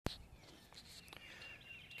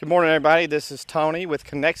Good morning, everybody. This is Tony with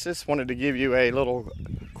Connexus. Wanted to give you a little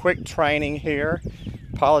quick training here.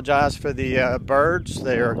 Apologize for the birds.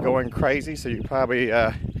 They are going crazy, so you probably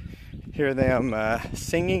hear them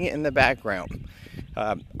singing in the background.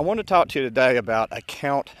 I want to talk to you today about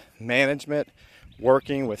account management,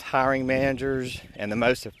 working with hiring managers, and the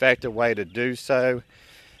most effective way to do so.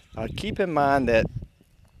 Keep in mind that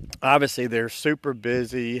obviously they're super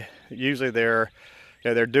busy. Usually they're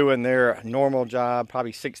doing their normal job,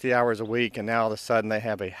 probably 60 hours a week, and now all of a sudden they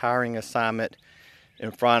have a hiring assignment in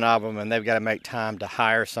front of them, and they've got to make time to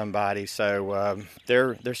hire somebody. So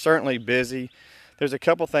they're certainly busy. There's a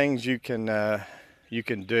couple things you can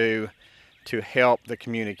do to help the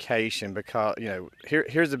communication, because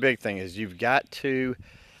here's the big thing: is you've got to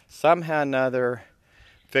somehow or another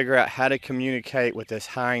figure out how to communicate with this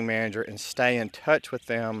hiring manager and stay in touch with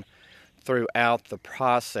them throughout the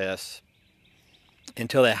process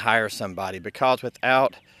until they hire somebody, because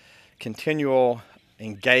without continual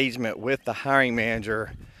engagement with the hiring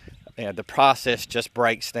manager, the process just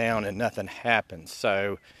breaks down and nothing happens.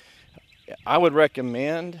 So I would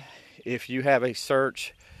recommend, if you have a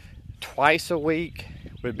search, twice a week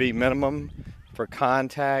would be minimum for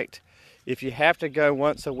contact. If you have to go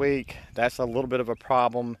once a week, that's a little bit of a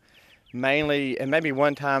problem. Mainly, and maybe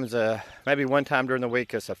one time during the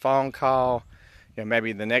week it's a phone call.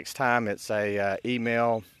 Maybe the next time it's a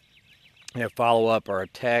email, follow up, or a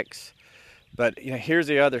text. But here's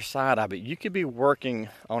the other side of it. You could be working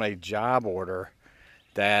on a job order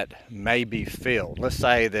that may be filled. Let's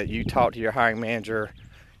say that you talk to your hiring manager,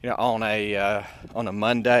 on a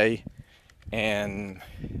Monday, and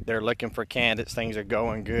they're looking for candidates. Things are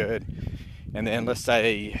going good, and then let's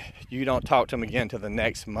say you don't talk to them again till the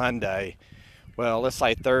next Monday. Well, let's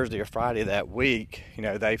say Thursday or Friday that week,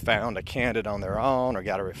 they found a candidate on their own or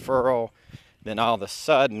got a referral. Then all of a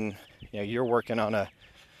sudden, you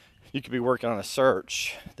could be working on a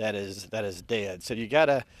search that is dead. So you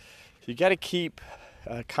gotta keep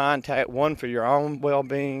contact, one, for your own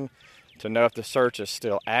well-being, to know if the search is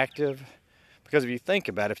still active. Because if you think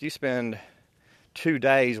about it, if you spend 2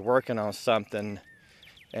 days working on something,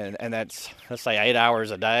 and that's, let's say, 8 hours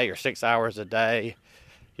a day or 6 hours a day,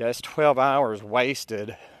 it's 12 hours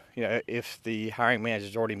wasted, if the hiring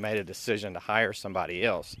manager's already made a decision to hire somebody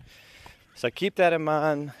else. So keep that in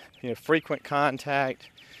mind. Frequent contact.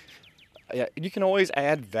 You can always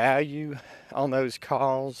add value on those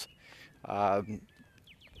calls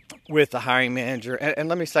with the hiring manager. And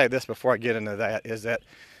let me say this before I get into that, is that,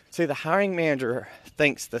 see, the hiring manager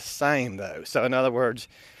thinks the same, though. So in other words,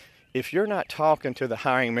 if you're not talking to the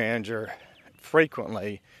hiring manager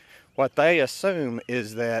frequently, what they assume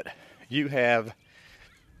is that you have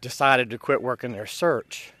decided to quit working their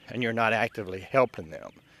search and you're not actively helping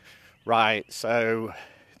them, right? So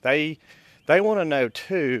they want to know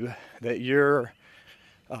too that you're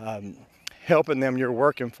helping them, you're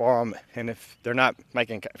working for them, and if you're not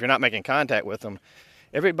making contact with them,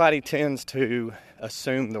 everybody tends to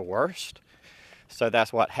assume the worst. So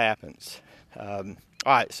that's what happens. All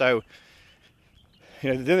right, so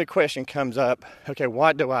then the question comes up, okay,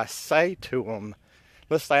 what do I say to them?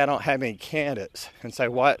 Let's say I don't have any candidates, and say,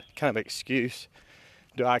 what kind of excuse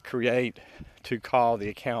do I create to call the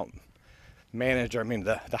account manager,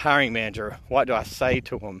 the hiring manager? What do I say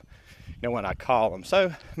to them, when I call them?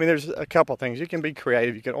 So, there's a couple things. You can be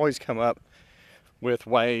creative. You can always come up with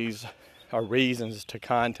ways or reasons to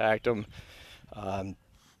contact them.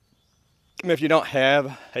 If you don't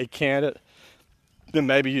have a candidate, then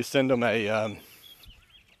maybe you send them a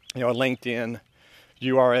LinkedIn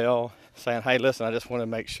URL saying, hey, listen, I just want to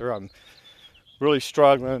make sure I'm really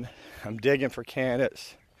struggling. I'm digging for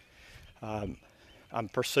candidates. I'm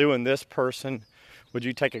pursuing this person. Would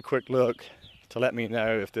you take a quick look to let me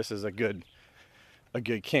know if this is a good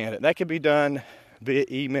candidate? That could be done via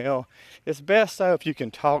email. It's best, though, if you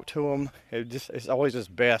can talk to them. It's always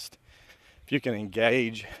just best if you can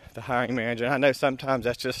engage the hiring manager. And I know sometimes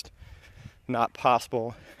that's just not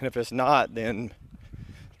possible. And if it's not, then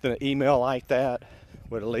an email like that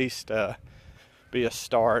would at least be a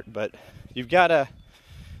start. But you've got to,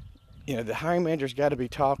 the hiring manager's got to be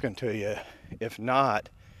talking to you. If not,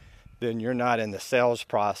 then you're not in the sales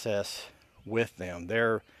process with them.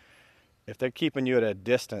 If they're keeping you at a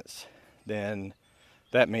distance, then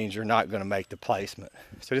that means you're not going to make the placement.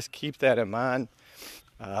 So just keep that in mind.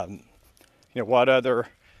 What other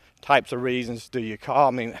types of reasons do you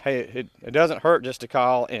call? Hey, it doesn't hurt just to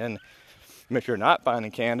call, and if you're not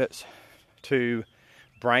finding candidates, to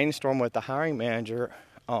brainstorm with the hiring manager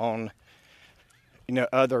on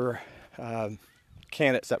other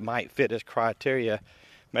candidates that might fit his criteria.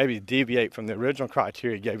 Maybe deviate from the original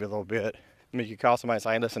criteria, gave you a little bit, I mean, you could call somebody and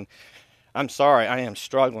say, listen, I'm sorry, I am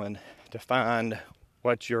struggling to find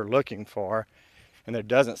what you're looking for, and there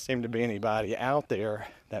doesn't seem to be anybody out there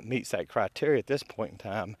that meets that criteria at this point in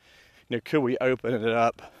time. You know, could we open it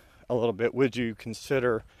up a little bit? Would you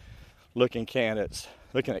consider looking at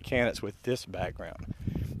candidates with this background?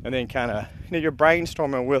 And then kind of, you know, you're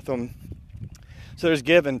brainstorming with them. So there's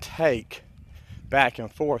give and take back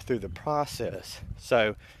and forth through the process.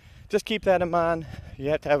 So just keep that in mind. You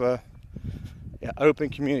have to have a open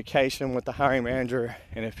communication with the hiring manager.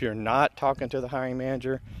 And if you're not talking to the hiring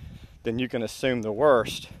manager, then you can assume the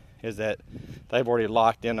worst is that they've already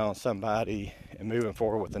locked in on somebody and moving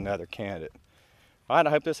forward with another candidate. All right, I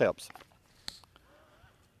hope this helps.